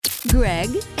Greg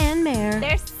and Mare.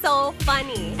 They're so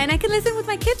funny. And I can listen with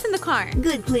my kids in the car.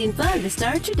 Good, clean fun to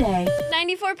start your day.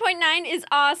 94.9 is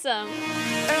awesome.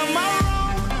 Am I wrong?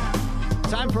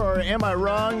 Time for Am I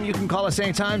Wrong? You can call us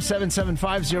anytime,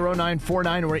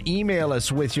 775-0949, or email us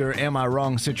with your Am I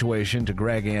Wrong situation to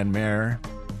Greg and Mare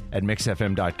at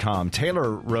mixfm.com.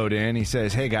 Taylor wrote in. He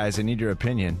says, hey, guys, I need your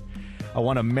opinion. I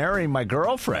want to marry my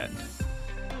girlfriend.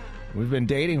 We've been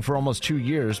dating for almost 2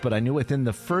 years, but I knew within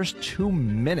the first 2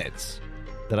 minutes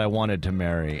that I wanted to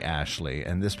marry Ashley.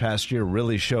 And this past year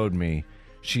really showed me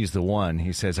she's the one.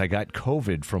 He says, I got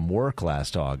COVID from work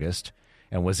last August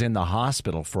and was in the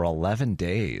hospital for 11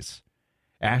 days.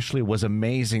 Ashley was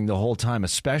amazing the whole time,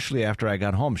 especially after I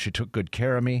got home. She took good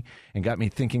care of me and got me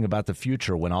thinking about the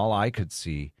future when all I could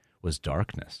see was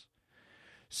darkness.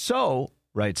 So,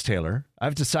 writes Taylor,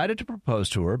 I've decided to propose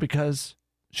to her because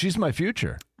she's my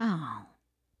future. Oh.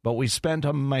 But we spent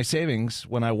my savings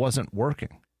when I wasn't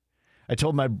working. I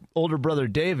told my older brother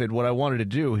David what I wanted to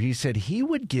do. He said he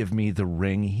would give me the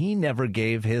ring he never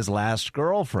gave his last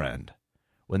girlfriend.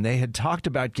 When they had talked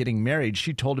about getting married,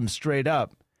 she told him straight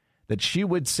up that she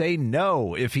would say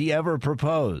no if he ever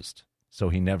proposed. So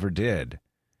he never did.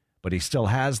 But he still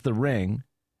has the ring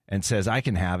and says I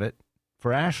can have it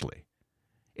for Ashley.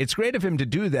 It's great of him to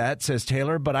do that, says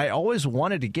Taylor, but I always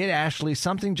wanted to get Ashley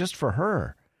something just for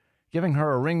her. Giving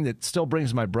her a ring that still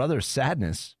brings my brother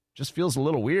sadness just feels a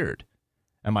little weird.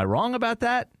 Am I wrong about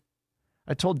that?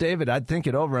 I told David I'd think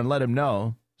it over and let him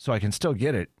know so I can still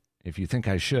get it. If you think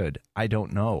I should, I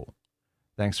don't know.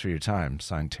 Thanks for your time.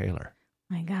 Signed, Taylor.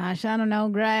 My gosh, I don't know,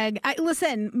 Greg.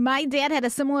 Listen, my dad had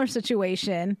a similar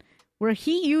situation where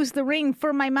he used the ring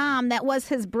for my mom that was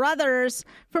his brother's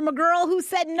from a girl who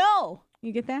said no.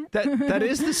 You get that? That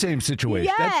is the same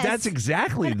situation. Yes. That's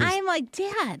exactly and this. I'm like,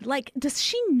 Dad, does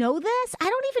she know this? I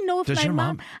don't even know if Does my your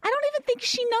mom. mom? I don't even think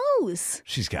she knows.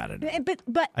 She's got to know.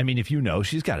 But I mean, if you know,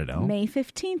 she's got to know. May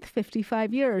 15th,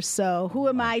 55 years. So who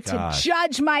am I gosh. to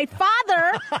judge my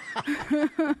father?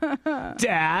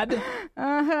 Dad,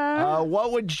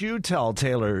 what would you tell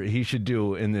Taylor he should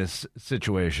do in this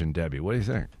situation, Debbie? What do you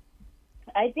think?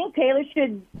 I think Taylor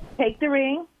should take the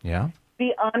ring, Yeah?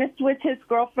 be honest with his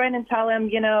girlfriend, and tell him,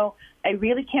 I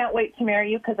really can't wait to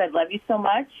marry you because I love you so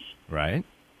much. Right?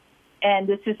 And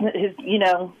this is his,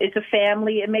 it's a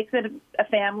family. It makes it a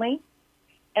family.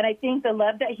 And I think the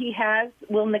love that he has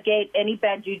will negate any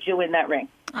bad juju in that ring.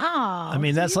 Oh, I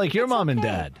mean, that's like your mom and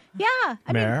dad. Yeah. I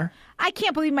mean, Mare? I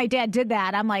can't believe my dad did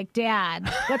that. I'm like,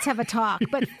 Dad, let's have a talk.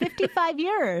 But 55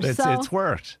 years. It's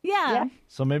worked. Yeah.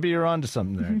 So maybe you're onto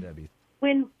something there, Debbie.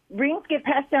 When rings get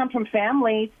passed down from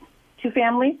families to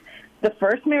families, the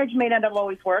first marriage may not have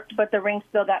always worked, but the ring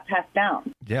still got passed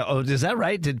down. Yeah. Oh, is that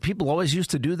right? Did people always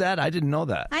used to do that? I didn't know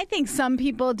that. I think some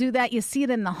people do that. You see it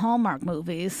in the Hallmark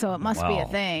movies, so it must be a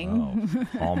thing.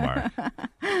 Oh, Hallmark.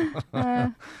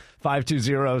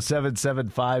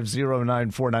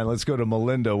 520-775-0949. Let's go to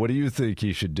Melinda. What do you think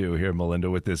he should do here,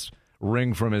 Melinda, with this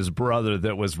ring from his brother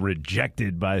that was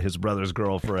rejected by his brother's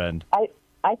girlfriend?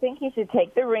 I think he should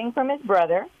take the ring from his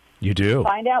brother. You do?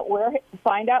 Find out where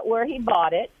he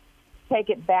bought it. Take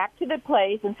it back to the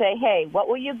place and say, hey, what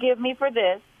will you give me for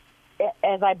this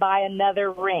as I buy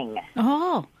another ring?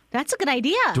 Oh, that's a good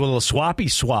idea. Do a little swappy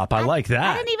swap. I like that.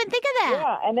 I didn't even think of that.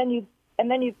 Yeah, and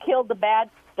then you kill the bad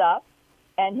stuff,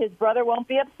 and his brother won't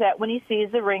be upset when he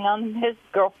sees the ring on his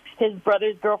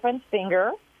brother's girlfriend's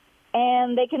finger,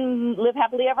 and they can live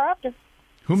happily ever after.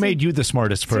 Who made you the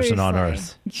smartest person on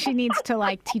earth? She needs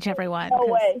to teach everyone. No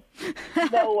way.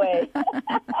 No way.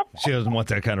 She doesn't want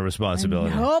that kind of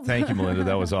responsibility. Nope. Thank you, Melinda.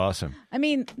 That was awesome. I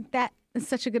mean, that is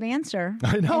such a good answer.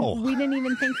 I know. And we didn't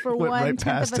even think for Went right 1/10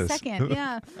 past of a us. second.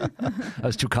 Yeah. I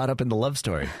was too caught up in the love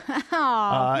story.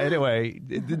 Anyway,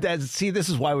 this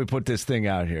is why we put this thing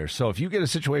out here. So if you get a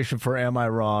situation for Am I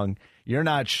Wrong, you're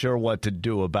not sure what to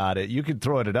do about it, you can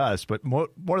throw it at us, but more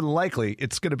than likely,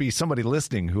 it's going to be somebody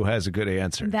listening who has a good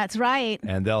answer. That's right.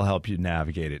 And they'll help you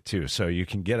navigate it, too. So you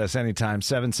can get us anytime,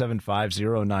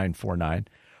 775-0949.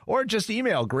 Or just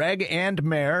email Greg and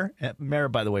Mare. Mare,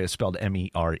 by the way, is spelled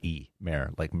M-E-R-E. Mare,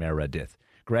 like Meredith.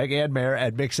 Greg and Mare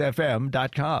at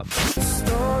mixfm.com.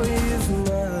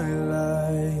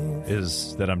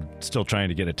 Is that I'm still trying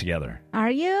to get it together.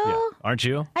 Are you? Yeah. Aren't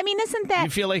you? I mean, isn't that... You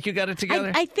feel like you got it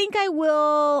together? I think I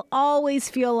will always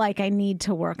feel like I need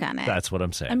to work on it. That's what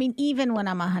I'm saying. I mean, even when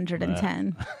I'm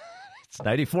 110. It's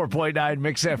 94.9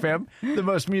 Mix FM, the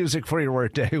most music for your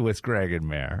workday with Greg and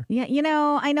Mare. Yeah,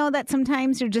 I know that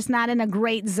sometimes you're just not in a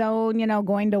great zone,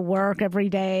 going to work every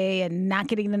day and not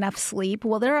getting enough sleep.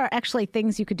 Well, there are actually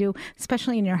things you could do,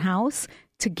 especially in your house,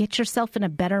 to get yourself in a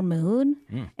better mood.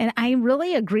 And I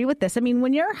really agree with this. I mean,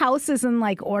 when your house is in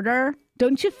like order,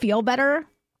 don't you feel better?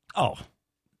 Oh,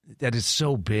 that is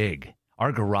so big.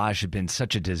 Our garage had been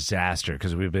such a disaster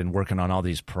because we've been working on all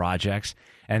these projects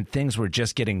and things were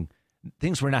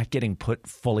not getting put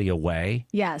fully away.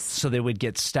 Yes. So they would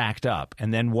get stacked up.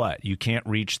 And then what? You can't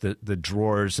reach the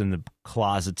drawers and the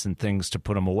closets and things to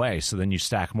put them away. So then you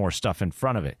stack more stuff in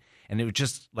front of it. And it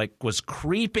just like was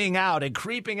creeping out.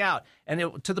 And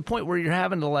it, to the point where you're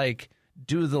having to like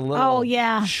do the little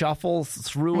shuffle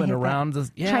through and around.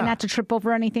 Try not to trip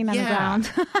over anything on the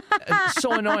ground. It's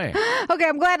so annoying. Okay,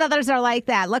 I'm glad others are like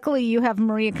that. Luckily, you have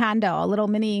Marie Kondo, a little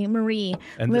mini Marie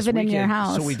living in your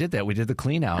house. So we did that. We did the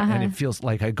clean out. And it feels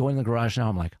like I go in the garage now.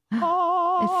 I'm like,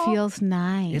 it feels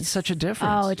nice. It's such a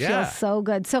difference. Oh, it feels so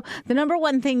good. So the number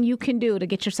one thing you can do to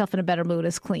get yourself in a better mood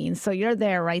is clean. So you're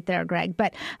there, right there, Greg.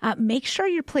 But make sure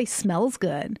your place smells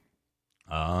good.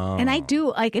 Oh. And I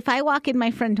do, like, if I walk in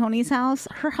my friend Tony's house,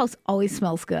 her house always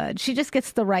smells good. She just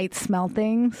gets the right smell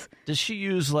things. Does she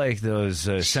use, like, those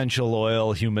essential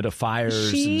oil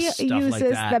humidifiers she and stuff like that? She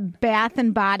uses the Bath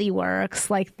and Body Works,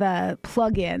 like the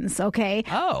plug-ins, okay?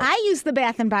 Oh. I use the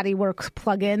Bath and Body Works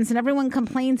plug-ins, and everyone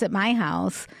complains at my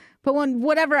house. But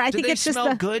I think it's just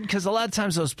smell good? Because a lot of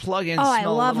times those plug-ins smell I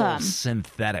love a little them.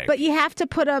 synthetic. But you have to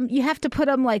put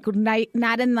them. Like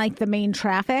not in like the main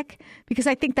traffic, because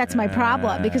I think that's my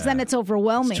problem. Because then it's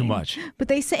overwhelming. It's too much. But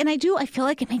they say, and I feel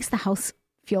like it makes the house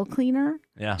feel cleaner.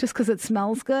 Yeah. Just because it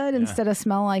smells good instead of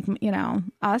smell like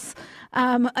us.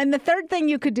 And the third thing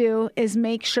you could do is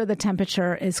make sure the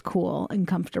temperature is cool and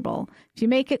comfortable. If you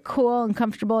make it cool and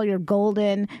comfortable, you're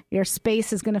golden. Your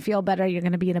space is going to feel better. You're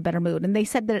going to be in a better mood. And they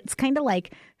said that it's kind of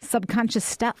like subconscious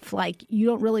stuff. Like you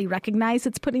don't really recognize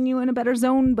it's putting you in a better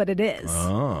zone, but it is.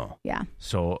 Oh. Yeah.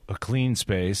 So a clean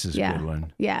space is a good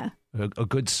one. Yeah. A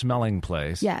good smelling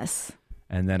place. Yes.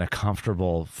 And then a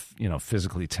comfortable,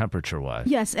 physically temperature-wise.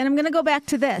 Yes, and I'm going to go back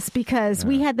to this because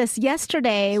we had this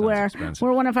yesterday where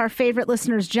one of our favorite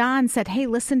listeners, John, said, hey,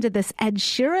 listen to this Ed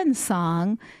Sheeran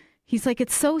song. He's like,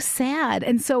 it's so sad.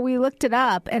 And so we looked it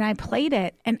up, and I played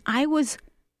it, and I was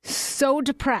so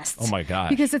depressed. Oh, my gosh.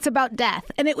 Because it's about death,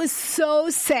 and it was so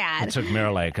sad. It took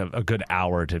Mary like a good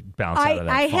hour to bounce out of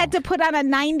that I funk. had to put on a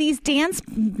 90s dance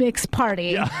mix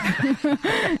party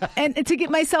and to get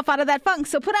myself out of that funk.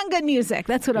 So put on good music.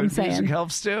 That's what I'm saying. Music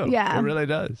helps too. Yeah. It really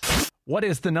does. What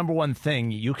is the number one thing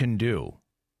you can do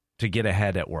to get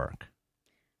ahead at work?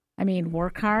 I mean,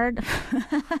 work hard.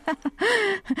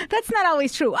 That's not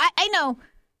always true. I know.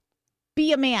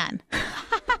 Be a man.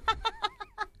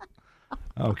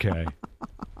 Okay.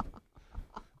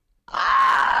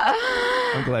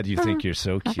 I'm glad you think you're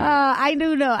so cute. I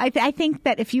do know. I think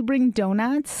that if you bring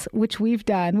donuts, which we've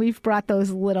done, we've brought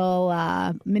those little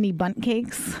mini bundt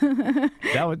cakes.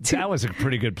 That was a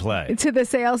pretty good play. To the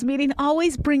sales meeting.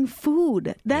 Always bring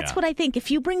food. That's what I think.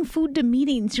 If you bring food to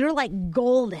meetings, you're like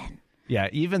golden. Yeah,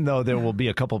 even though there will be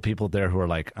a couple people there who are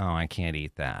like, "Oh, I can't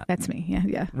eat that." That's me.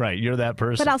 Yeah. Right, you're that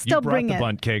person. But I'll still you brought bring the it.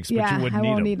 bundt cakes, but yeah, you wouldn't I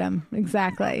won't eat eat them.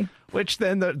 Exactly. Which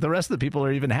then the rest of the people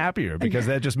are even happier because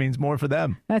that just means more for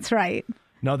them. That's right.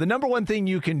 No, the number one thing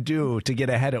you can do to get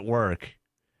ahead at work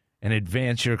and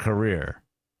advance your career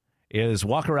is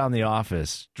walk around the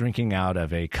office drinking out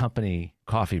of a company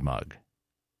coffee mug.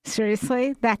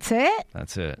 Seriously? That's it?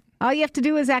 That's it. All you have to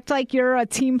do is act like you're a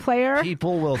team player?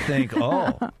 People will think,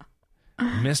 oh,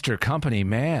 Mr. Company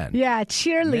Man. Yeah,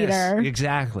 cheerleader. Miss,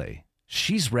 exactly.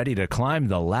 She's ready to climb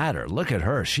the ladder. Look at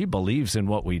her. She believes in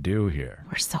what we do here.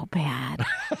 We're so bad.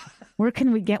 Where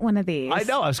can we get one of these? I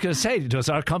know. I was going to say, does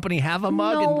our company have a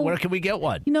mug? No. And where can we get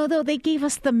one? Though, they gave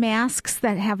us the masks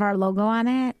that have our logo on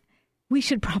it. We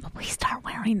should probably start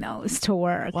wearing those to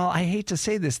work. Well, I hate to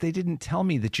say this. They didn't tell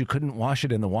me that you couldn't wash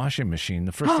it in the washing machine.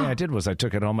 The first thing I did was I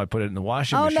took it home. I put it in the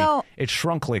washing machine. No. It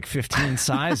shrunk like 15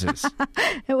 sizes.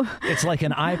 It's like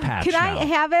an eye patch Can I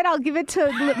have it? I'll give it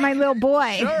to my little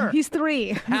boy. Sure. He's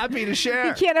 3. Happy to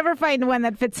share. He can't ever find one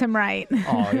that fits him right.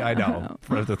 Oh, I know.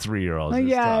 For the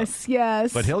 3-year-olds.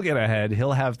 Yes. But he'll get ahead.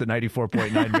 He'll have the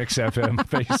 94.9 Mix FM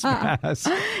face mask.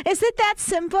 Is it that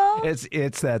simple?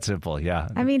 It's that simple, yeah.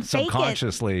 I mean, fake it.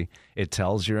 Subconsciously, it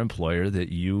tells your employer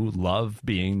that you love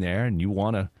being there and you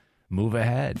want to move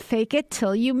ahead. Fake it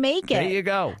till you make it. There you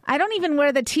go. I don't even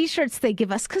wear the T-shirts they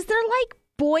give us because they're like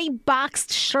boy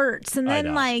boxed shirts, and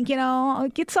then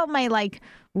it gets all my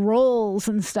rolls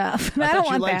and stuff. And I don't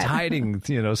want you liked that. hiding,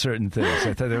 certain things.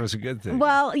 I thought that was a good thing.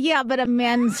 Well, yeah, but a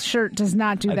men's shirt does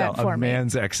not do that for a me.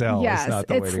 man's XL Yes, is not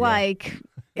the way to it's go. like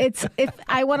if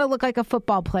I want to look like a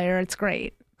football player, it's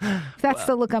great. That's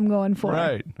the look I'm going for.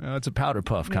 Right. It's a powder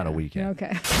puff kind of weekend.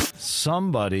 Okay.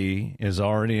 Somebody is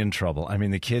already in trouble. I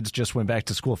mean, the kids just went back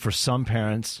to school. For some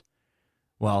parents,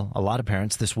 well, a lot of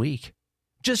parents this week.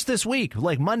 Just this week,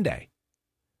 like Monday.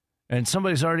 And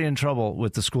somebody's already in trouble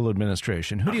with the school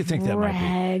administration. Who do you think that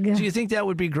might be? Do you think that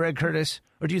would be Greg Curtis?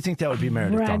 Or do you think that would be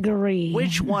Meredith Duncan? Gregory.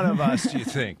 Which one of us do you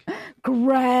think?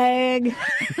 Greg.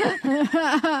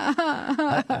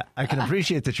 I can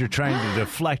appreciate that you're trying to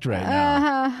deflect right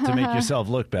now to make yourself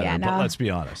look better, but let's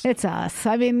be honest. It's us.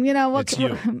 I mean, It's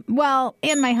you. Well,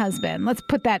 and my husband. Let's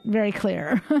put that very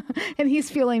clear. And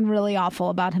he's feeling really awful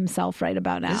about himself right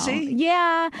about now. Is he?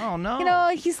 Yeah. Oh,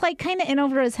 no. He's like kind of in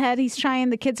over his head. He's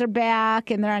trying. The kids are back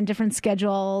and they're on different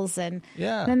schedules. And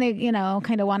then they,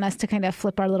 kind of want us to kind of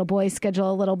flip our little boy's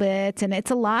schedule a little bit. And it's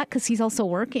a lot because he's also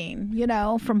working,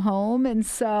 from home. And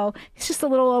so he's just a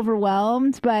little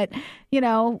overwhelmed. But,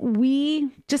 we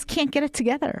just can't get it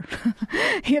together.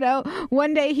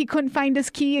 One day he couldn't find his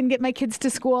key and get my kids to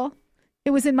school. It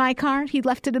was in my car. He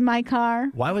left it in my car.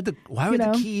 Why would the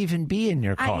key even be in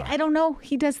your car? I don't know.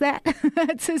 He does that.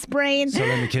 It's his brain. So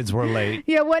then the kids were late.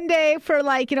 Yeah, one day for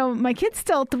my kid's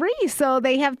still 3, so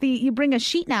they have you bring a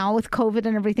sheet now with COVID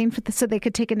and everything so they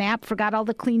could take a nap. Forgot all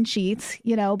the clean sheets,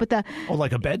 but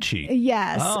like a bed sheet.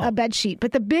 Yes, a bed sheet.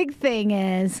 But the big thing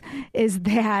is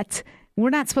that we're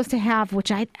not supposed to have,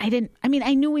 which I didn't. I mean,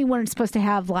 I knew we weren't supposed to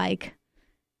have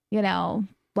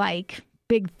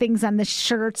big things on the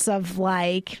shirts of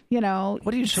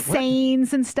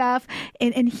sayings and stuff.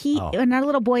 And he and our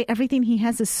little boy, everything he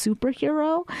has is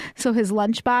superhero. So his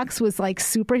lunchbox was like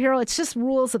superhero. It's just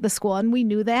rules at the school, and we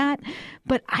knew that.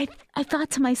 But I thought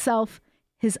to myself,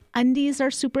 his undies are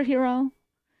superhero.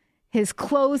 His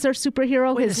clothes are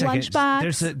superhero. Wait his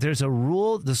lunchbox. There's a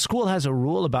rule. The school has a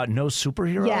rule about no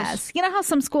superheroes. Yes. You know how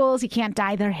some schools you can't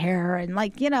dye their hair and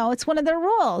it's one of their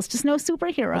rules. Just no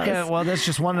superheroes. Okay, well that's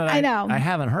just one that I know. I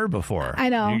haven't heard before. I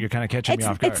know. You're kind of catching me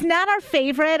off guard. It's not our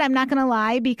favorite. I'm not going to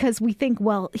lie because we think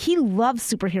he loves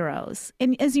superheroes,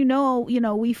 and as you know,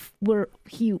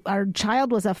 our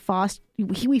child was a foster.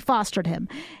 We fostered him,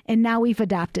 and now we've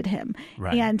adopted him.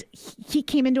 Right. And he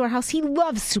came into our house. He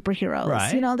loves superheroes.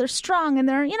 Right. They're strong and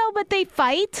they're, but they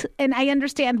fight. And I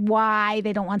understand why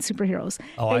they don't want superheroes.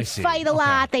 Oh, they I see. Fight a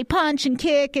lot. They punch and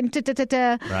kick and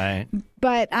ta-ta-ta-ta. Right.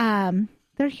 But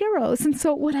they're heroes. And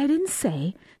so what I didn't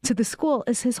say to the school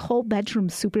is his whole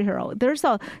bedroom's superhero.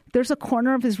 There's a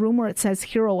corner of his room where it says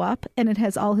Hero Up, and it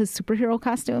has all his superhero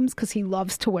costumes because he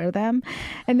loves to wear them.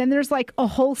 And then there's a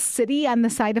whole city on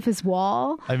the side of his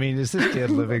wall. I mean, is this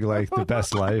kid living the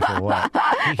best life or what?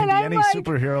 He can be any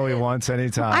superhero he wants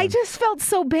anytime. I just felt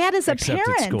so bad as a parent.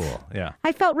 Except at school, yeah.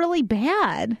 I felt really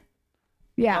bad.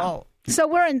 Yeah. Well, so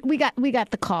we got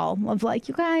the call of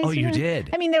you guys. Oh, you did?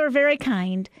 I mean, they were very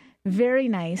kind. Very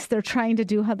nice. They're trying to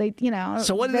do how they,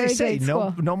 So what did they say?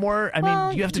 No more. I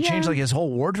mean, you have to change his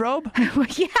whole wardrobe.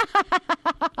 Yeah.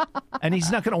 And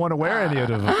he's not going to want to wear any of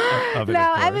it.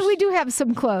 No, I mean we do have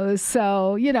some clothes,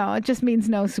 so it just means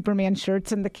no Superman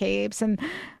shirts and the capes, and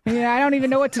I don't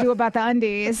even know what to do about the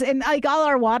undies and all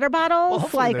our water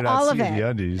bottles, all of it. The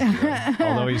undies,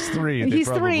 although he's 3. He's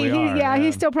 3.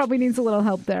 He still probably needs a little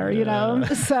help there,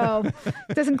 So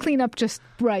it doesn't clean up just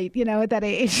right, at that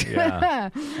age. Yeah.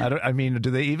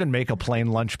 Do they even make a plain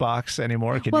lunchbox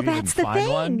anymore? Can you that's even find the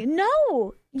thing. One?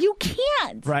 No, you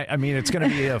can't. Right. I mean, it's going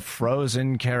to be a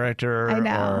Frozen character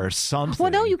or something.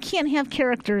 Well, no, you can't have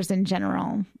characters in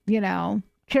general.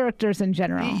 Characters in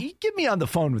general. Get me on the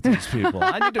phone with these people.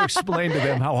 I need to explain to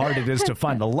them how hard it is to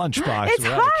find a lunchbox. It's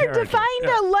hard to find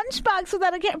a lunchbox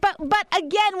without a character. But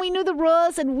again, we knew the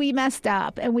rules and we messed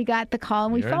up, and we got the call,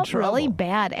 and we felt really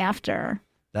bad after.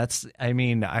 I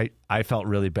felt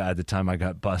really bad the time I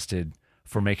got busted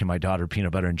for making my daughter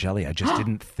peanut butter and jelly. I just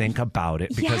didn't think about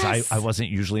it because I wasn't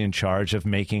usually in charge of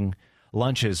making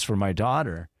lunches for my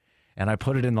daughter. And I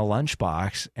put it in the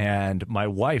lunchbox, and my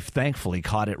wife thankfully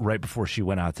caught it right before she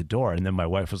went out the door. And then my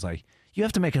wife was like, "You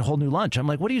have to make a whole new lunch." I'm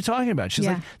like, "What are you talking about?" She's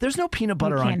like, "There's no peanut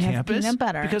butter on campus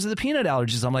because of the peanut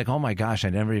allergies." I'm like, "Oh my gosh, I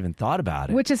never even thought about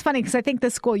it." Which is funny because I think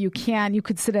the school you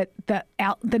could sit at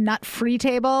the nut-free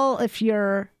table if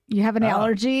you have an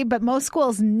allergy, but most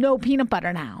schools no peanut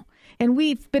butter now. And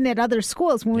we've been at other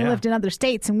schools when we lived in other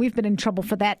states, and we've been in trouble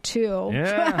for that too.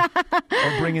 Yeah.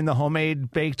 Or bringing the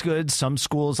homemade baked goods. Some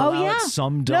schools allow it,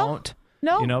 some don't.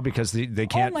 No. Because they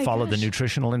can't follow the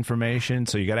nutritional information,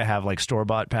 so you got to have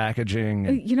store-bought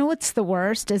packaging. You know what's the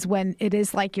worst is when it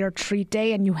is your treat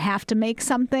day and you have to make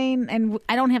something. And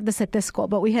I don't have this at this school,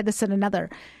 but we had this at another.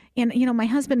 And, my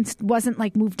husband wasn't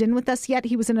like moved in with us yet.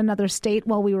 He was in another state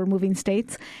while we were moving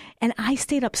states. And I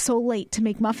stayed up so late to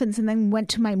make muffins and then went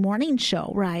to my morning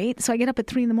show, right? So I get up at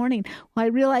 3 a.m. Well, I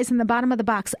realized in the bottom of the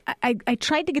box, I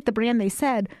tried to get the brand. They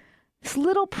said, this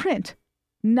little print,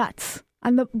 nuts,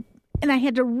 and I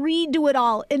had to redo it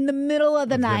all in the middle of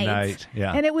the night.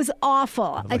 Yeah. And it was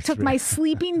awful. I took my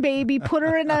sleeping baby, put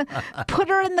her in the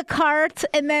cart,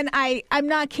 and then I'm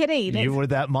not kidding. You were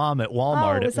that mom at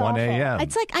Walmart at 1 a.m.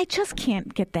 It's like, I just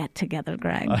can't get that together,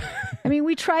 Greg. I mean,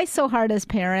 we try so hard as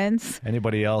parents.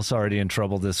 Anybody else already in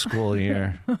trouble this school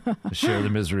year? Share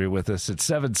the misery with us at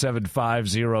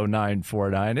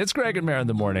 775-0949. It's Greg and Mare in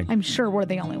the morning. I'm sure we're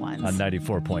the only ones. On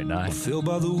 94.9. Feel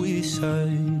by the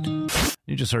wayside.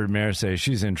 You just heard Mare say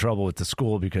she's in trouble with the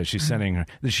school because she's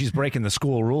breaking the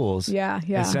school rules. Yeah.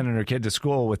 And sending her kid to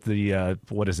school with the,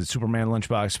 Superman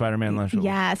lunchbox, Spider-Man lunchbox?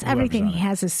 Yes, everything he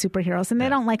has is superheroes. And they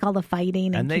don't like all the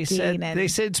fighting and kicking. They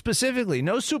said specifically,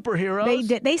 no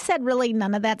superheroes. They said really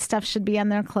none of that stuff should be on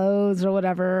their clothes or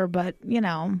whatever, but,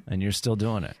 And you're still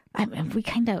doing it. I mean, we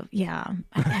kind of,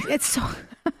 it's so...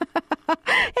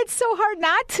 It's so hard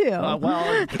not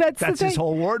to. That's his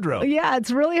whole wardrobe. Yeah, it's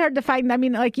really hard to find. I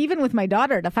mean, like even with my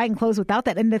daughter, to find clothes without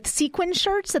that. And the sequin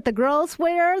shirts that the girls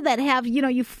wear that have,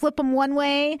 you flip them one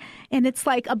way and it's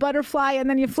like a butterfly and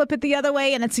then you flip it the other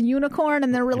way and it's a unicorn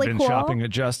and they're really You've cool. been shopping at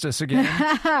Justice again?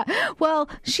 Well,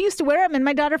 she used to wear them and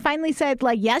my daughter finally said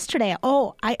like yesterday,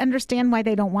 I understand why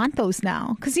they don't want those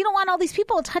now. Because you don't want all these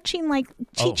people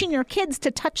teaching your kids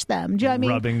to touch them. Do you know what I mean?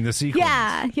 Rubbing the sequins.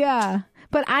 Yeah.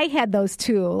 But I had those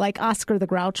too, like Oscar the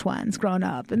Grouch ones growing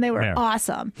up, and they were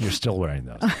awesome. You're still wearing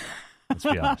those. Let's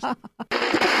be honest.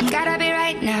 Gotta be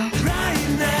right now. Right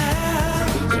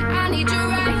now. I need you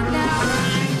right now.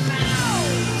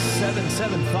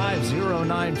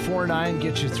 775-0949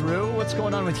 gets you through. What's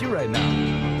going on with you right now?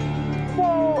 So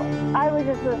I was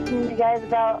just listening to you guys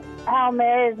about how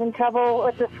Mary is in trouble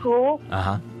with the school.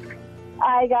 Uh-huh.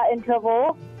 I got in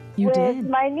trouble. You with did?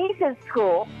 My niece's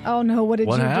school. Oh, no. What did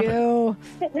you happened?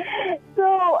 do?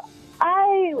 So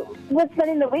I was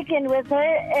spending the weekend with her,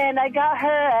 and I got her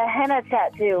a henna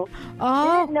tattoo.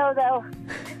 Oh. Didn't know that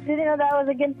was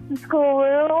against the school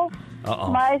rule.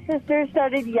 Uh-oh. My sister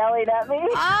started yelling at me.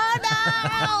 Oh,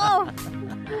 no.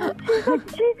 She's like,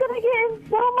 she's going to get in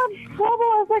so much trouble.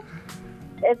 I was like,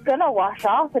 it's going to wash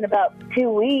off in about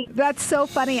 2 weeks. That's so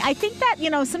funny. I think that,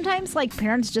 sometimes like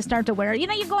parents just aren't aware. You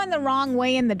go in the wrong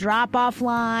way in the drop-off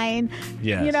line.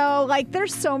 Yes.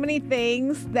 There's so many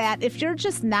things that if you're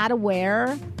just not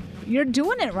aware, you're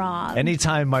doing it wrong.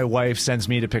 Anytime my wife sends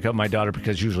me to pick up my daughter,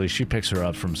 because usually she picks her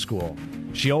up from school,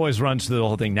 she always runs through the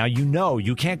whole thing. Now,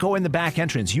 you can't go in the back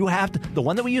entrance. You have to. The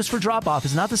one that we use for drop-off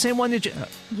is not the same one that you...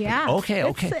 Yeah. Okay.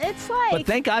 It's like... But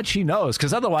thank God she knows,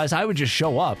 because otherwise I would just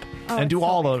show up and do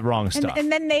all the wrong stuff.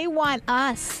 And then they want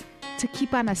us to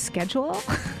keep on a schedule?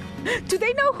 Do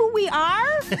they know who we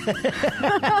are?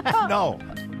 No.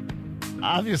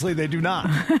 Obviously, they do not.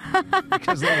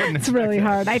 Because they wouldn't. It's really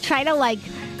hard. I try to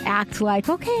act like,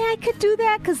 okay, I could do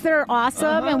that because they're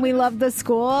awesome and we love the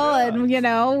school and,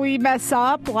 we mess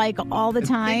up all the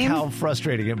time. Think how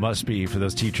frustrating it must be for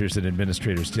those teachers and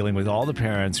administrators dealing with all the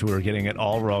parents who are getting it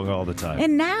all wrong all the time.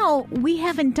 And now we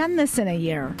haven't done this in a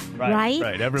year, right?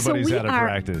 Right. Everybody's out of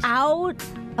practice. Out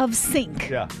of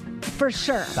sync. Yeah. For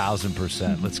sure.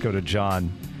 1,000%. Let's go to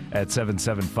John at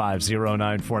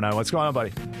 775-0949. What's going on,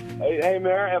 buddy? Hey,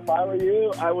 Mare, if I were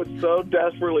you, I would so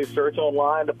desperately search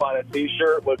online to find a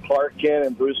T-shirt with Clark Kent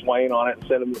and Bruce Wayne on it and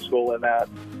send them to school in that.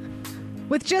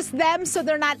 With just them so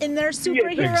they're not in their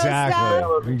superhero Exactly.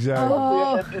 stuff? Exactly.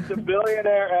 Oh. It's a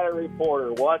billionaire and a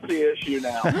reporter. What's the issue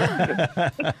now?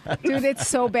 Dude, it's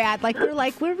so bad. They're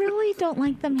like, we really don't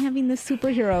like them having the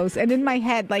superheroes. And in my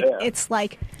head, it's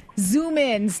like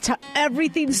zoom-ins to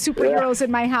everything superheroes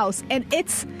in my house. And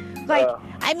it's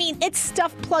it's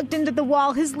stuff plugged into the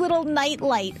wall. His little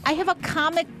nightlight. I have a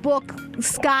comic book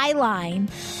skyline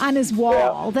on his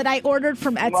wall that I ordered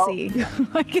from Etsy.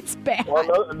 It's bad.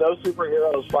 Well, no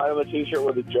superheroes. Find him a T-shirt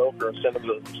with a Joker and send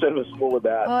him to school with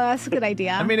that. Oh, that's a good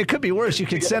idea. I mean, it could be worse. You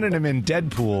could send him in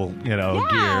Deadpool,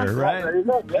 gear, right?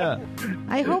 Yeah.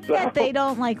 I hope that they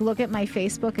don't look at my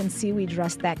Facebook and see we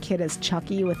dressed that kid as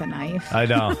Chucky with a knife. I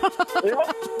know.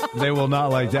 They will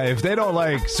not like that. If they don't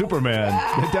like Superman,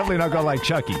 they're definitely not going to like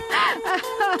Chucky.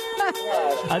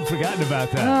 I'd forgotten about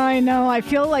that. I know. I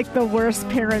feel like the worst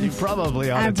parents You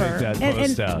probably ought to ever. take that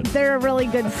post out. They're a really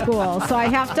good school, so I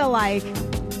have to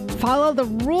follow the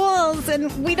rules,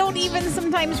 and we don't even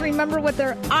sometimes remember what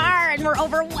there are, and we're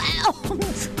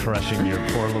overwhelmed. Crushing your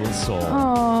poor little soul.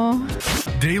 Oh.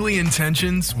 Daily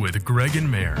Intentions with Greg and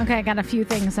Mare. Okay, I got a few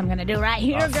things I'm going to do right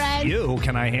here, Greg.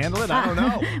 Can I handle it? I don't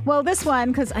know. Well, this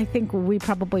one, because I think we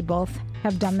probably both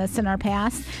have done this in our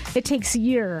past, it takes a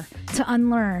year to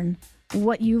unlearn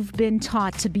what you've been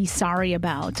taught to be sorry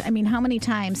about. I mean, how many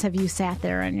times have you sat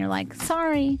there and you're like,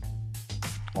 sorry?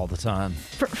 All the time.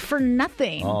 For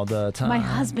nothing. All the time. My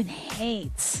husband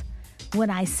hates when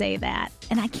I say that,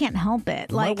 and I can't help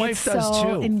it. My Like, wife it's does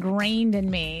so too. ingrained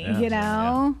in me, you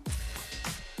know? Yeah.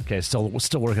 Okay, still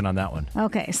working on that one.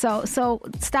 Okay, so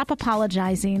stop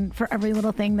apologizing for every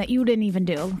little thing that you didn't even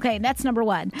do. Okay, that's number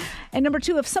one. And number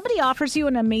two, if somebody offers you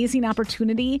an amazing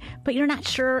opportunity, but you're not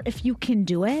sure if you can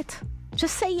do it,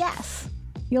 just say yes.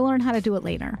 You'll learn how to do it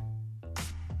later.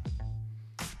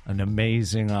 An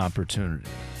amazing opportunity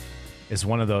is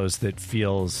one of those that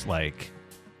feels like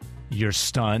you're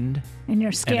stunned and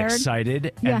you're scared and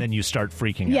excited, Yeah. and then you start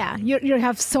freaking out. Yeah, you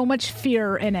have so much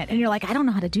fear in it, and you're like, I don't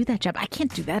know how to do that job. I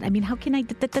can't do that. I mean, how can I?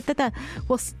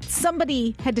 Well,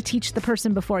 somebody had to teach the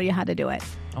person before you how to do it.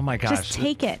 Oh my gosh! Just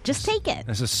take it. Just take it.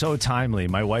 This is so timely.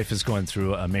 My wife is going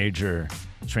through a major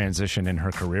transition in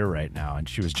her career right now, and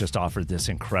she was just offered this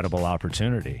incredible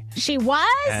opportunity. She was,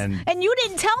 and you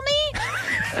didn't tell me.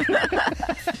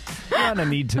 On a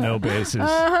need-to-know basis.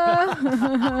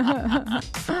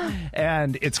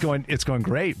 And it's going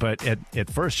great, but at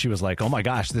first she was like, oh my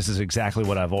gosh, this is exactly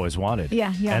what I've always wanted.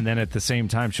 Yeah. And then at the same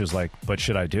time she was like, but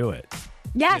should I do it?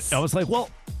 Yes. I was like, well,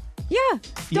 yeah.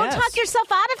 Don't yes. talk yourself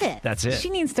out of it. That's it. She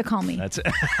needs to call me. That's it.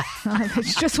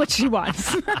 That's just what she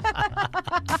wants. You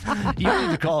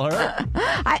need to call her.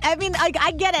 I mean,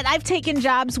 I get it. I've taken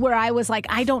jobs where I was like,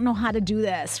 I don't know how to do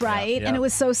this, right? Yeah. And it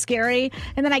was so scary.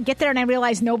 And then I get there and I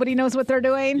realize nobody knows what they're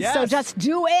doing. Yes. So just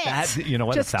do it. You know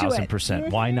what? Just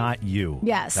 1,000%. Why not you?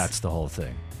 Yes. That's the whole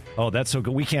thing. Oh, that's so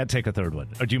good. We can't take a third one.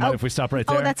 Or do you mind if we stop right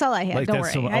there? Oh, that's all I had. Don't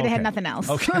worry. So, I had nothing else.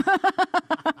 Okay.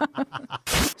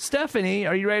 Stephanie,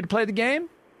 are you ready to play the game?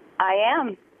 I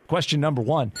am. Question number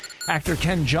one. Actor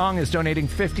Ken Jeong is donating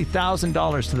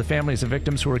 $50,000 to the families of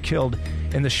victims who were killed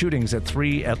in the shootings at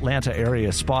 3 Atlanta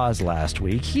area spas last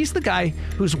week. He's the guy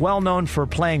who's well known for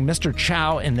playing Mr.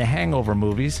 Chow in the Hangover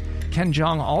movies. Ken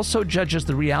Jeong also judges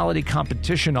the reality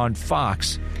competition on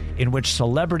Fox, in which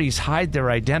celebrities hide their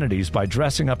identities by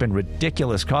dressing up in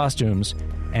ridiculous costumes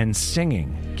and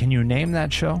singing. Can you name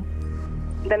that show?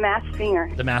 The Masked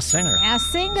Singer. The Masked Singer.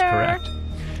 Masked Singer. Correct.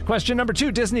 Question number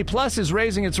two. Disney Plus is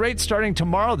raising its rates starting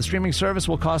tomorrow. The streaming service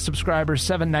will cost subscribers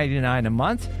 $7.99 a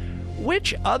month.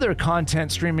 Which other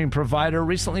content streaming provider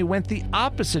recently went the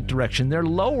opposite direction? They're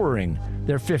lowering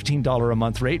their $15 a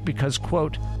month rate because,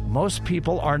 quote, most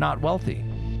people are not wealthy.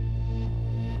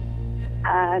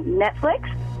 Netflix?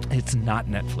 It's not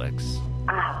Netflix.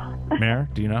 Ah. Mare,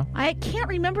 do you know? I can't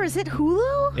remember. Is it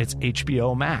Hulu? It's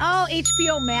HBO Max. Oh,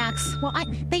 HBO Max. Well,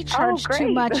 they charge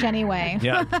too much anyway.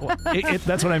 Yeah, well,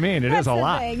 that's what I mean. It is a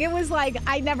lot. Thing. It was like,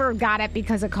 I never got it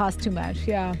because it cost too much.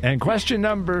 Yeah. And question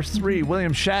number three.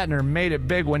 William Shatner made it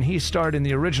big when he starred in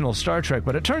the original Star Trek,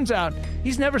 but it turns out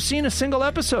he's never seen a single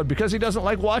episode because he doesn't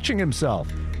like watching himself.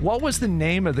 What was the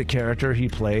name of the character he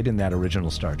played in that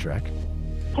original Star Trek?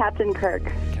 Captain Kirk.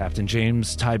 Captain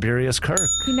James Tiberius Kirk.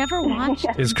 He never watched.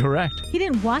 Is correct. He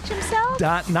didn't watch himself?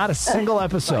 Not a single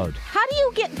episode. How do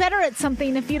you get better at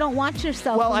something if you don't watch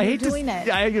yourself Well, when I you're hate doing to. it?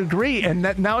 I agree, and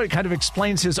that now it kind of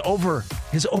explains his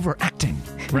overacting,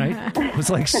 right? It was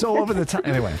like so over the top.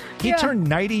 Anyway, he turned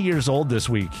 90 years old this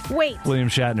week. Wait. William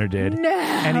Shatner did. No.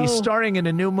 And he's starring in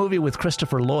a new movie with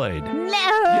Christopher Lloyd. No.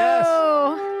 Yes.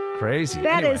 Crazy.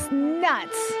 That Anyway. is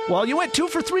nuts. Well, you went 2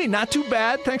 for 3. Not too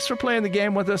bad. Thanks for playing the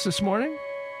game with us this morning.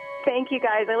 Thank you,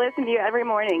 guys. I listen to you every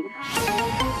morning.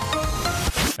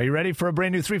 Are you ready for a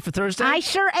brand new 3 for Thursday? I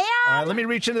sure am. All right, let me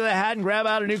reach into the hat and grab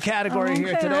out a new category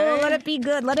here today. Oh, let it be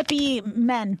good. Let it be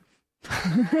men.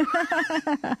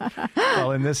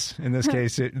 Well, in this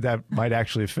case, that might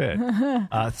actually fit.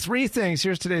 3 things.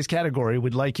 Here's today's category.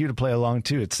 We'd like you to play along,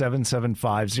 too. It's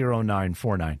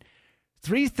 775-0949.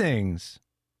 3 things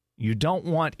you don't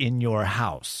want in your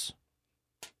house.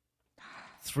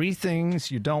 3 things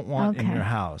you don't want in your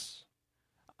house.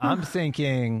 I'm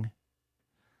thinking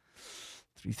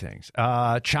 3 things.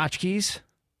 Tchotchkes.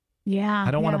 Yeah. I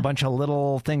don't want a bunch of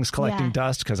little things collecting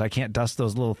dust because I can't dust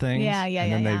those little things. And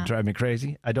then they drive me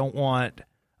crazy. I don't want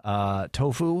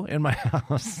tofu in my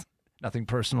house. Nothing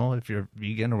personal if you're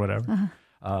vegan or whatever.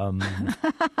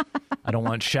 I don't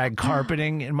want shag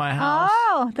carpeting in my house.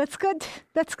 Oh, that's good.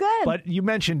 That's good. But you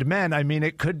mentioned men. I mean,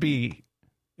 it could be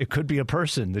a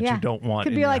person that you don't want.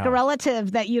 Could be like a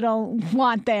relative that you don't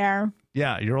want there.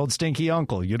 Yeah, your old stinky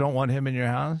uncle. You don't want him in your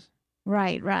house?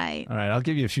 Right. All right, I'll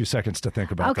give you a few seconds to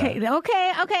think about Okay. that. Okay.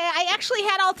 I actually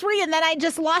had all three, and then I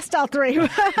just lost all three.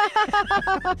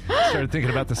 Started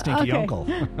thinking about the stinky Okay. uncle.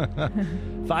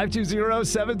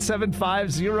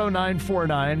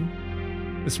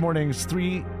 520-775-0949. This morning's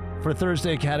 3 for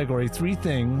Thursday category, 3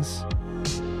 things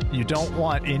you don't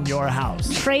want in your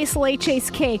house. Trace Leche's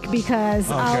cake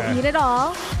because I'll eat it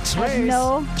all. Trace.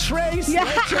 No. Trace. Yeah.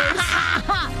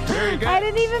 Leches. Very good. I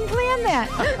didn't even plan that.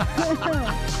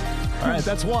 All right,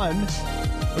 that's one.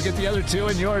 We'll get the other 2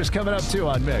 and yours coming up too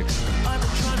on Mix.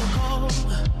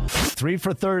 3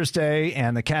 for Thursday,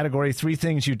 and the category 3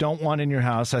 things you don't want in your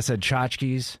house. I said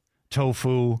tchotchkes,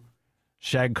 tofu,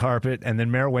 shag carpet, and then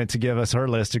Mare went to give us her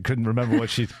list and couldn't remember what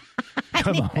she.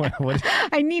 Come on, what?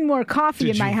 I need more coffee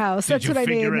Did in my you- house. did That's you what I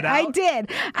figure need. it out? I did.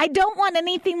 I don't want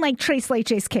anything like Trace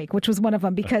Leche's cake, which was one of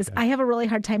them, because I have a really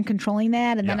hard time controlling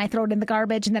that, and then I throw it in the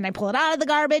garbage, and then I pull it out of the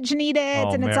garbage and eat it,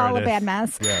 Oh, and it's all a Meredith. bad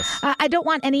mess. Yes. I don't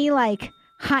want any like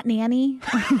hot nanny,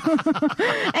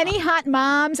 any hot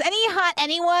moms, any hot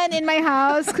anyone in my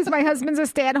house, because my husband's a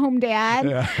stay-at-home dad,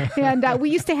 and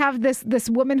we used to have this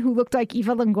woman who looked like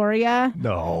Eva Longoria.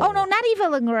 No. Oh no, not Eva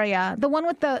Longoria. The one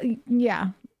with the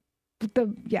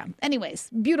anyways,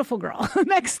 beautiful girl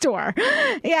next door.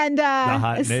 And the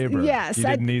hot neighbor. Yes. You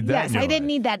didn't need that Yes, in your I didn't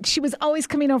need that. She was always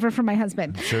coming over for my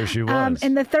husband. Sure she was.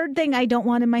 And the third thing I don't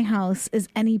want in my house is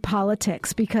any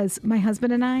politics, because my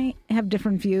husband and I have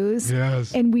different views.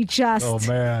 Yes. And we just Oh,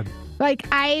 man. like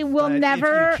I will But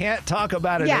never If you can't talk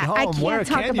about it yeah, at home, I can't where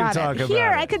talk can you about talk it. about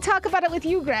Here, it? I could talk about it with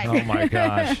you, Greg. Oh, my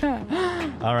gosh.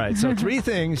 All right, so 3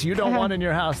 things you don't want in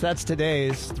your house. That's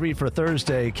today's 3 for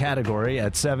Thursday category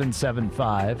at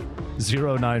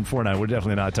 775-0949. We're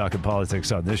definitely not talking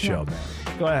politics on this show, man.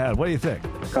 Go ahead. What do you think?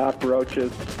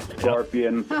 Cockroaches,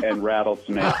 scorpions, and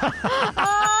rattlesnakes.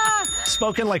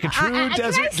 Spoken like a true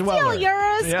desert Can I dweller. steal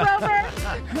yours, Grover?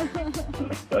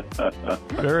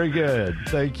 Very good.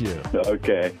 Thank you.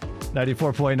 Okay.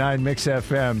 94.9 Mix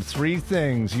FM. 3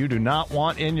 things you do not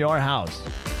want in your house.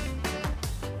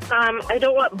 I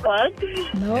don't want bugs,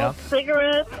 Nope. Yep.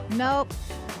 cigarettes, Nope.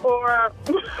 or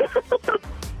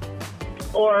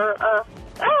I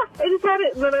just had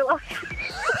it, and then I lost it.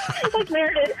 Like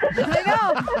Meredith. I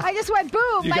know. I just went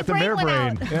boom. You My got the brain mare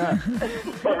went brain. out. Yeah.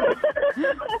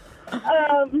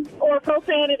 Or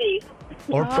profanity.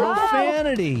 Or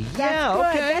profanity. That's Yeah, good.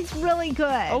 okay. That's really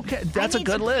good. Okay, that's I a need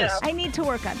good to- list. I need to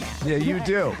work on that. Yeah, you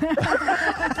do.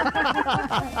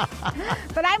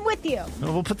 But I'm with you.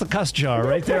 We'll put the cuss jar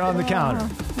right there on the counter.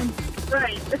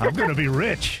 Right. I'm going to be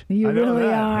rich. You I know really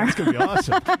that. are. That's going to be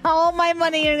awesome. All my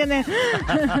money you're gonna.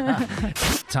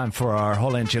 Time for our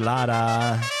whole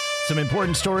enchilada. Some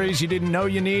important stories you didn't know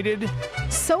you needed.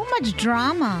 So much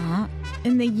drama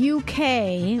in the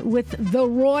UK with the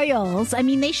royals. I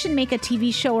mean, they should make a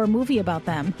TV show or movie about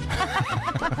them.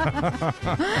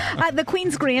 The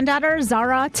Queen's granddaughter,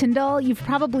 Zara Tindall, you've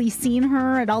probably seen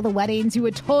her at all the weddings. You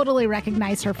would totally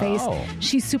recognize her face. Oh.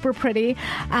 She's super pretty.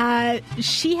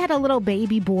 She had a little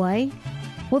baby boy.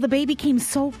 Well, the baby came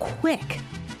so quick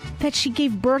that she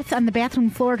gave birth on the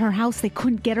bathroom floor at her house. They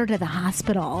couldn't get her to the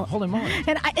hospital. Holy moly.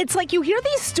 And it's like you hear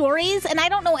these stories, and I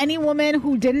don't know any woman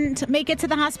who didn't make it to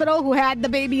the hospital, who had the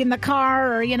baby in the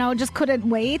car or, just couldn't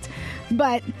wait.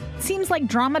 But it seems like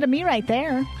drama to me right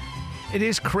there. It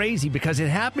is crazy because it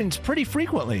happens pretty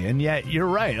frequently. And yet, you're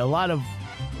right. A lot of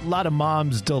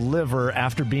moms deliver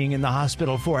after being in the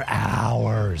hospital for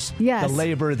hours. Yes. The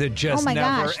labor that just oh my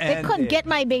never gosh, they ended. couldn't get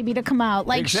my baby to come out.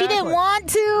 Like, she Exactly. didn't want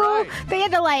to. Right. They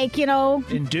had to,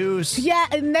 Induce. yeah,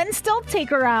 and then still take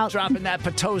her out. Dropping that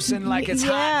Pitocin like it's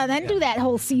hot. Yeah, then do that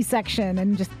whole C-section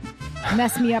and just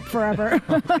mess me up forever.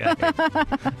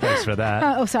 Thanks for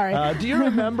that. Oh, sorry. Do you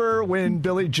remember when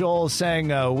Billy Joel sang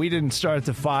 "We Didn't Start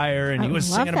the Fire" and he I was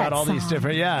love singing about that all these song.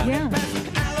 different, yeah.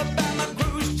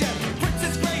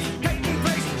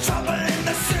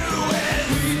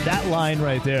 That line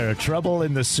right there, "Trouble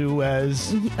in the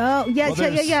Suez." Oh, yeah,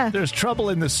 Well, yeah. There's trouble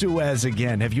in the Suez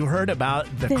again. Have you heard about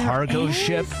the There cargo is?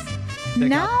 ship that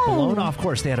got blown off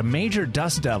course? They had a major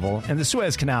dust devil, and the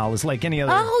Suez Canal is like any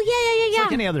other. Oh, yeah. It's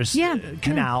like any other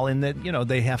canal in that,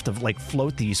 they have to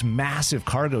float these massive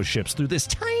cargo ships through this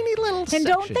tiny little And section.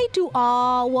 don't they do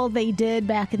they did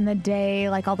back in the day,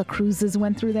 like all the cruises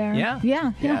went through there? Yeah.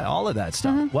 Yeah. All of that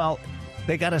stuff. Well,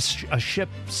 they got a ship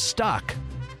stuck.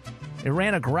 It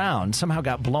ran aground, somehow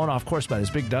got blown off course by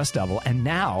this big dust devil, and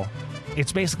now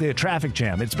it's basically a traffic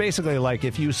jam. It's basically like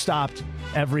if you stopped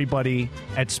everybody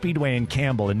at Speedway in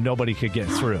Campbell and nobody could get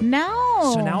through. No.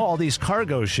 So now all these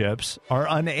cargo ships are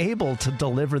unable to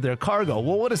deliver their cargo.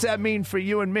 Well, what does that mean for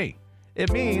you and me?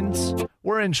 It means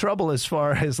we're in trouble as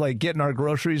far as like getting our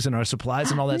groceries and our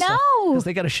supplies and all that stuff. No. Because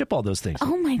they got to ship all those things.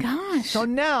 Oh, my gosh. So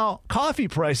now coffee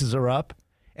prices are up,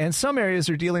 and some areas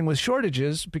are dealing with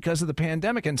shortages because of the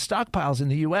pandemic, and stockpiles in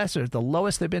the U.S. are the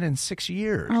lowest they've been in 6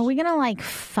 years. Are we going to like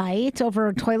fight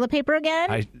over toilet paper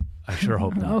again? I sure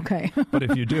hope not. Okay. But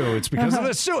if you do, it's because of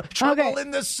the suit. Trouble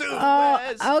in the suit,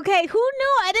 Liz. Okay. Who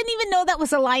knew? I didn't even know that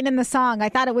was a line in the song. I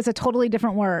thought it was a totally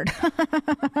different word.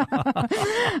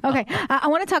 Okay. I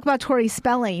want to talk about Tori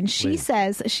Spelling. She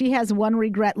says she has one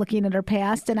regret looking at her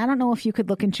past. And I don't know if you could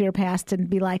look into your past and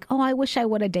be like, oh, I wish I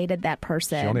would have dated that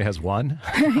person. She only has one?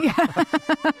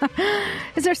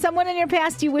 Is there someone in your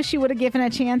past you wish you would have given a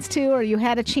chance to or you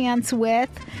had a chance with?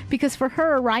 Because for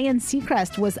her, Ryan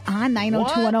Seacrest was on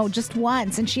 90210 just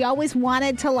once, and she always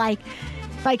wanted to like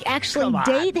actually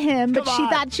date him, but she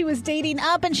thought she was dating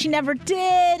up and she never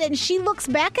did, and she looks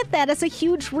back at that as a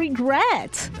huge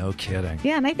regret. No kidding.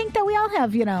 Yeah, and I think that we all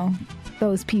have,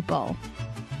 those people.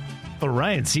 But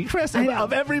Ryan Seacrest,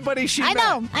 of everybody she met.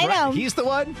 I know. He's the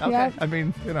one? Okay. Yeah. I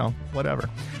mean, whatever.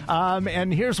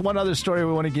 And here's one other story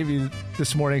we want to give you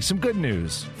this morning. Some good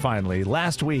news, finally.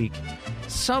 Last week,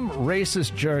 some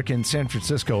racist jerk in San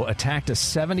Francisco attacked a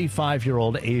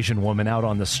 75-year-old Asian woman out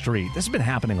on the street. This has been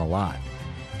happening a lot.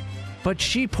 But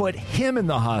she put him in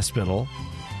the hospital.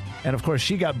 And, of course,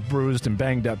 she got bruised and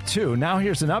banged up, too. Now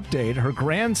here's an update. Her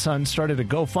grandson started a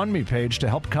GoFundMe page to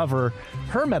help cover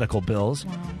her medical bills.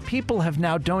 Wow. People have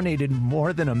now donated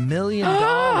more than $1 million.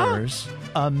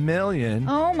 $1 million.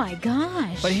 Oh, my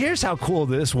gosh. But here's how cool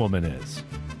this woman is.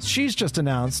 She's just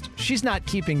announced she's not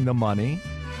keeping the money.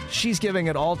 She's giving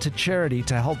it all to charity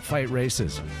to help fight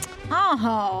racism.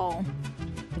 Oh.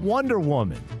 Wonder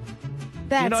Woman.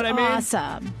 That's you know what I mean?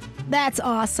 Awesome. That's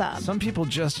awesome. Some people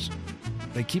just...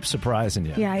 they keep surprising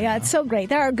you. Yeah, it's so great.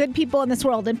 There are good people in this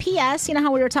world. And P.S., you know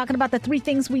how we were talking about the 3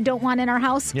 things we don't want in our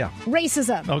house? Yeah.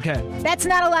 Racism. Okay. That's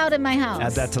not allowed in my house.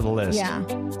 Add that to the list. Yeah.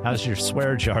 How's your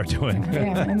swear jar doing?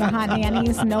 Yeah, and the hot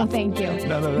nannies, no thank you.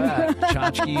 None of that.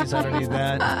 Tchotchkes, I don't need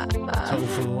that.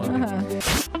 Tofu.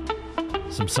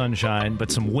 Some sunshine, but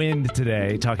some wind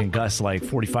today. Talking gusts like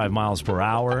 45 miles per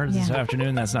hour this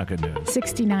afternoon. That's not good news.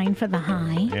 69 for the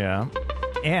high. Yeah.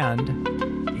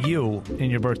 And you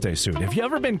in your birthday suit. Have you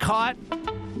ever been caught?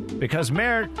 Because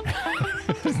Mare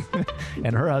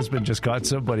and her husband just caught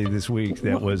somebody this week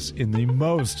that was in the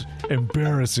most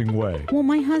embarrassing way. Well,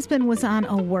 my husband was on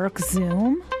a work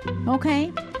Zoom,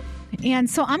 okay? And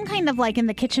so I'm kind of like in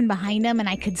the kitchen behind him, and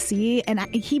I could see, and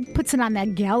he puts it on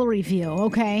that gallery view,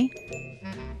 okay?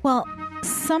 Well,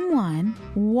 someone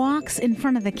walks in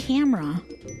front of the camera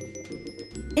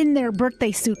in their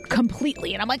birthday suit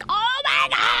completely, and I'm like, oh my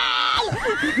God!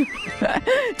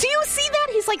 Do you see that?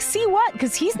 He's like, see what?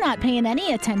 Because he's not paying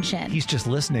any attention. He's just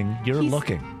listening. You're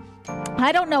looking.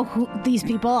 I don't know who these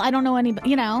people. I don't know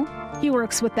anybody, he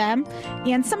works with them.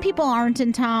 And some people aren't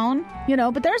in town,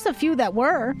 but there's a few that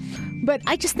were. But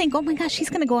I just think, oh my gosh, he's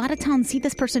going to go out of town and see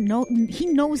this person. No, he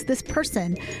knows this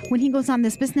person when he goes on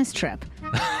this business trip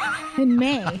in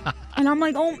May. And I'm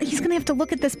like, oh, he's going to have to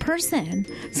look at this person.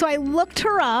 So I looked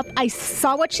her up. I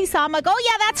saw what she saw. I'm like, oh,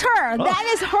 yeah, that's her. That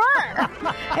is her.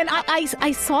 And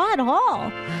I saw it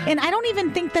all. And I don't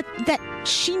even think that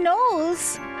she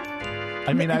knows.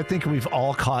 I mean, I think we've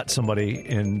all caught somebody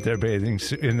in their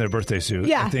birthday suit.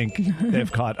 Yeah. I think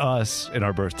they've caught us in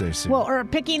our birthday suit. Well, or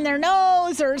picking their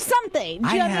nose or something.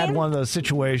 I had one of those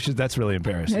situations. That's really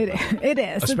embarrassing. It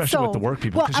is. Especially with the work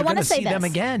people, because you're going to see them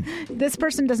again. This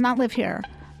person does not live here,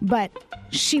 but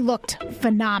she looked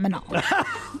phenomenal.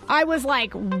 I was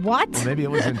like, what? Well, maybe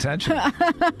it was intentional.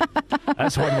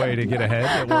 That's one way to get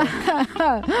ahead at work.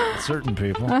 Certain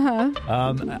people.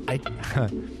 I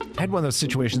had one of those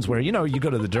situations where, you go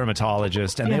to the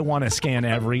dermatologist and they want to scan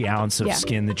every ounce of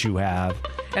skin that you have.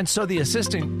 And so the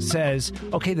assistant says,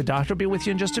 okay, the doctor will be with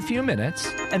you in just a few minutes.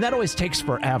 And that always takes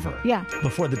forever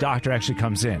before the doctor actually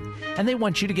comes in. And they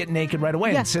want you to get naked right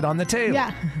away and sit on the table.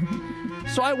 Yeah.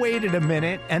 So I waited a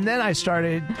minute, and then I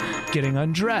started getting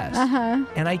undressed.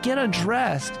 And I get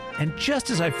undressed, and just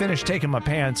as I finished taking my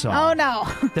pants off, oh no,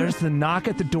 there's the knock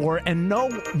at the door, and no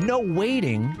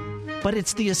waiting. But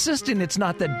it's the assistant, it's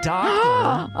not the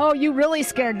doctor. Oh, you really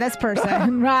scared this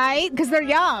person, right? Because they're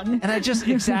young. And I I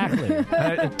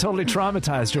totally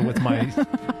traumatized her with my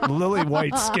lily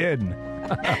white skin.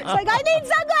 It's like, I need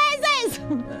sunglasses!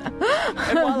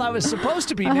 And while I was supposed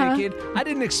to be naked, I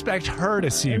didn't expect her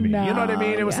to see me. No, you know what I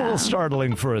mean? It was a little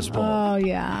startling for us both. Oh,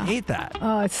 yeah. I hate that.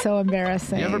 Oh, it's so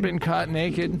embarrassing. You ever been caught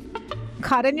naked?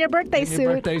 Caught in your birthday suit.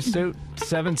 Your birthday suit?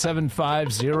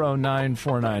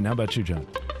 775-0949. How about you, John?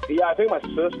 Yeah, I think my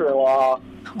sister-in-law,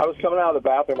 I was coming out of the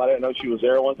bathroom. I didn't know she was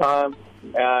there one time.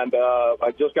 And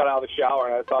I just got out of the shower,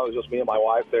 and I thought it was just me and my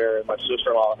wife there, and my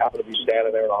sister-in-law happened to be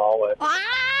standing there in the hallway.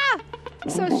 Ah!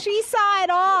 So she saw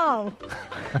it all.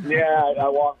 Yeah, I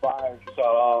walked by and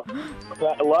saw it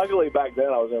all. Luckily, back then,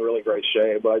 I was in really great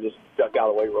shape, but I just ducked out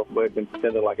of the way real quick and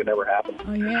pretended like it never happened.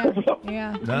 Oh, yeah.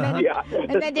 Yeah.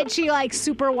 And then did she, like,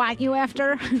 super whack you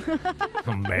after?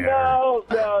 No,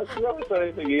 she never said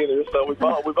anything either. So we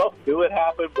both knew it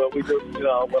happened, but we just, went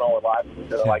on with life and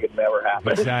pretended like it never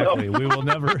happened. Exactly. We will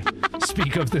never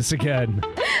speak of this again.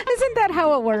 Isn't that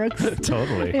how it works?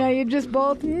 Totally. Yeah, you just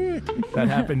both... That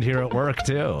happened here at work,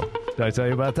 too. Did I tell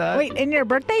you about that? Wait, in your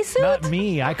birthday suit? Not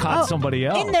me. I caught somebody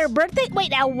else. In their birthday?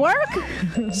 Wait, at work?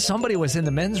 Somebody was in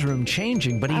the men's room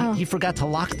changing, but he forgot to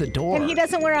lock the door. And he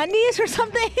doesn't wear undies or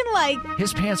something? Like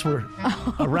his pants were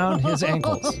around his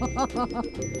ankles.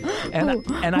 And I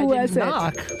didn't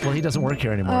knock. Well, he doesn't work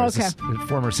here anymore. Okay. He's a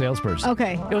former salesperson.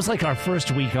 Okay. It was like our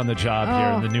first week on the job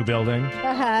here in the new building.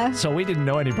 Uh-huh. So we didn't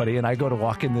know anybody, and I go to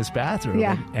walk in this bathroom,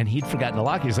 and he'd forgotten to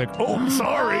lock. He's like, "Oh, I'm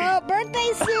sorry." Oh,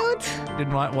 birthday suit.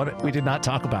 We did not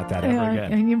talk about that ever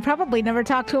again. And you probably never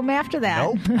talked to him after that.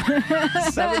 Nope.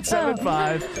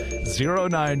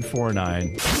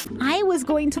 775-0949. I was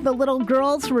going to the little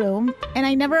girl's room, and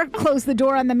I never closed the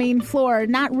door on the main floor,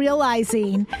 not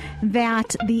realizing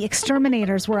that the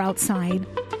exterminators were outside.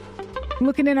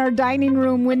 Looking in our dining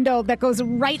room window that goes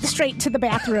right straight to the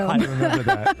bathroom. I remember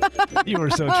that. You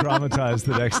were so traumatized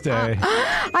the next day.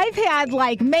 I've had,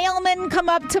 like, mailmen come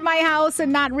up to my house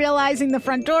and not realizing the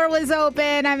front door was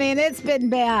open. I mean, it's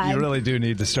been bad. You really do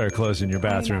need to start closing your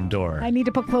bathroom door. I need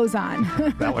to put clothes on.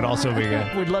 That would also be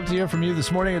good. We'd love to hear from you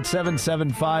this morning at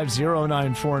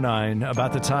 775-0949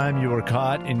 about the time you were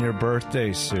caught in your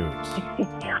birthday suit.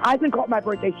 I've been caught in my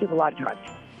birthday suit a lot of times.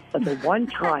 But the one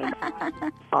time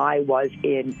I was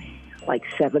in, like,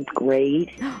 7th grade,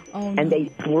 and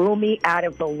they threw me out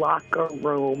of the locker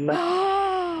room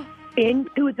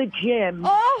into the gym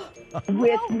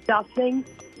with nothing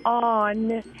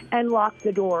on and locked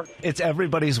the door. It's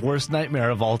everybody's worst nightmare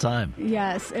of all time.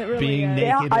 Yes, it really Being is.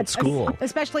 naked at school.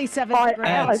 Especially 7th grade.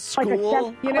 At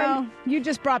school? You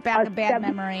just brought back a bad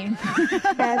memory.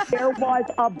 And there was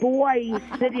a boy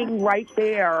sitting right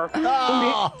there in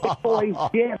the boys'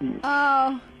 gym.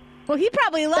 Oh. Well, he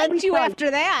probably liked you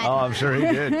after that. Oh, I'm sure he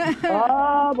did.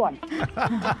 Oh, boy.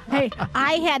 Hey,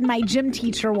 I had my gym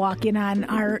teacher walk in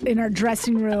in our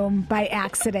dressing room by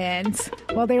accident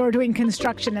while they were doing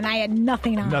construction, and I had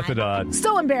nothing on. Nothing on.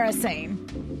 So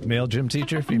embarrassing. Male gym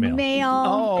teacher, female? Male.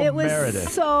 Oh, it was Meredith.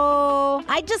 So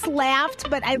I just laughed,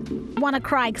 but I want to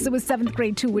cry because it was 7th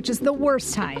grade too, which is the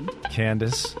worst time.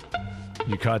 Candace,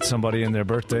 you caught somebody in their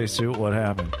birthday suit. What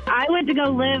happened? I went to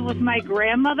go live with my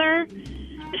grandmother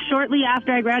shortly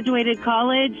after I graduated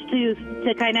college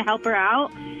to kind of help her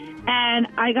out. And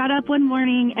I got up one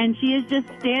morning, and she is just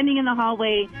standing in the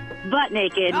hallway, butt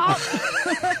naked. I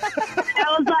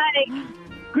was like,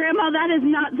 Grandma, that is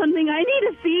not something I need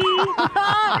to see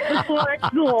before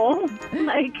school.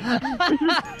 Like,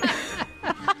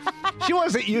 She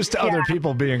wasn't used to other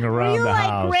people being around You're the like,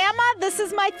 house. Grandma, this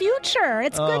is my future.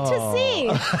 It's good to see.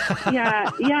 no,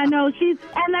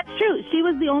 and that's true. She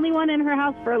was the only one in her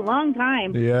house for a long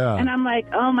time. Yeah. And I'm like,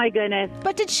 oh my goodness.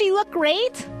 But did she look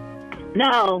great?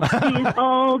 No, she's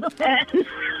old and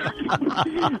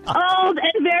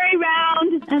very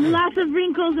round and lots of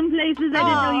wrinkles in places I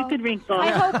didn't know you could wrinkle.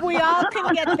 I hope we all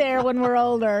can get there when we're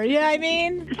older. You know what I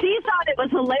mean? She thought it was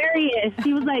hilarious.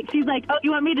 She's like, oh,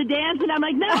 you want me to dance? And I'm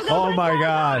like, no. Oh my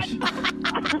gosh. Just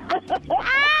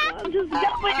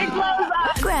don't put your clothes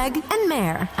on. Greg and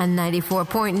Mare on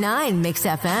 94.9 Mix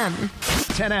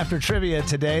FM. 10 after trivia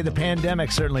today. The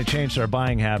pandemic certainly changed our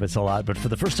buying habits a lot, but for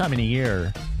the first time in a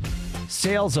year,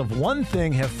 sales of one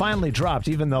thing have finally dropped,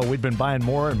 even though we've been buying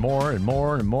more and more and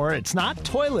more and more. It's not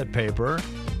toilet paper.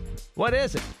 What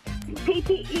is it?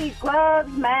 PPE,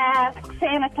 gloves, masks,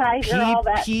 sanitizer, all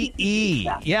that.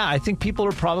 PPE. Yeah, I think people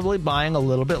are probably buying a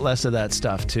little bit less of that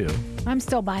stuff, too. I'm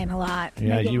still buying a lot.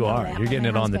 Yeah, you are. You're getting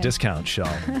it on the discount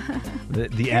shelf.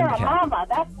 The end cap. Mama,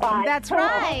 that's fine. That's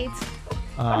right.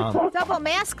 Double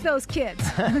mask those kids.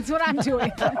 That's what I'm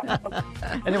doing.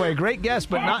 Anyway, great guess,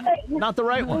 but not the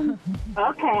right one.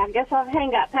 Okay, I guess I'll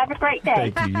hang up. Have a great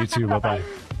day. Thank you. You too. Bye-bye.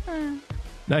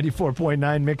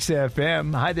 94.9 Mix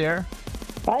FM. Hi there.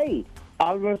 Hi.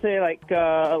 I was going to say,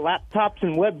 laptops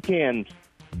and webcams.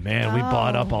 Man, we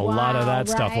bought up a lot of that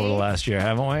stuff over the last year,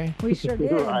 haven't we? We sure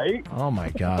did. Right? Oh, my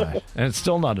gosh. And it's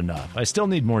still not enough. I still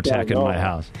need more tech in my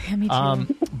house. Yeah, me too.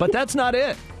 But that's not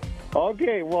it.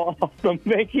 Okay, well, awesome.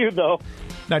 Thank you, though.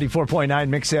 94.9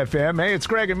 Mix FM. Hey, it's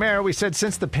Greg and Mare. We said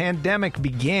since the pandemic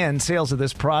began, sales of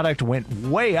this product went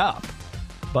way up.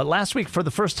 But last week, for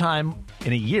the first time,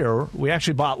 in a year, we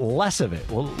actually bought less of it.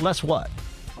 Well, less what?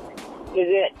 Is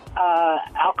it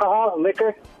alcohol,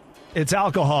 liquor? It's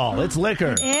alcohol. It's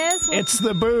liquor. It is? It's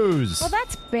the booze. Well,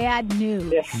 that's bad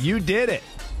news. You did it.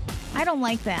 I don't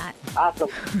like that. Awesome.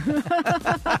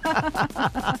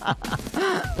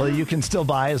 Well, you can still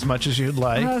buy as much as you'd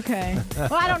like. Okay.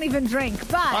 Well, I don't even drink,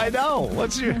 but I know.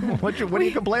 What are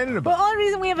you complaining about? The only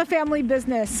reason we have a family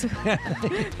business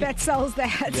that sells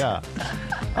that. Yeah.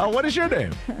 What is your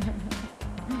name?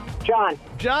 John.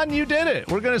 John, you did it.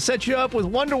 We're going to set you up with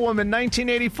Wonder Woman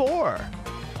 1984.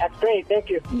 That's great. Thank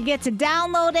you. You get to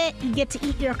download it. You get to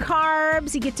eat your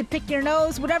carbs. You get to pick your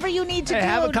nose. Whatever you need to do.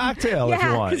 Have a cocktail if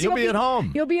you want. You'll be at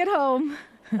home. You'll be at home.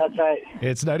 That's right.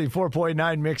 It's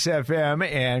 94.9 Mix FM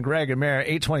and Greg and Mara,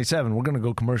 827. We're going to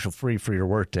go commercial free for your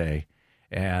workday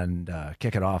and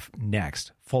kick it off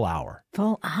next. Full hour.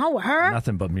 Full hour?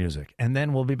 Nothing but music. And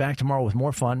then we'll be back tomorrow with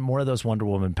more fun, more of those Wonder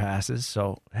Woman passes.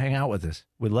 So hang out with us.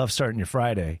 We love starting your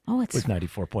Friday with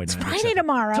 94.9. It's Friday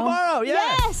tomorrow. Tomorrow,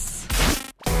 yes.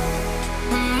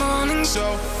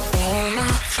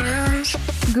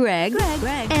 Greg,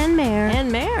 and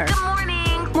Mare. Good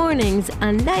morning. Mornings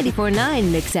on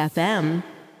 94.9 Mix FM.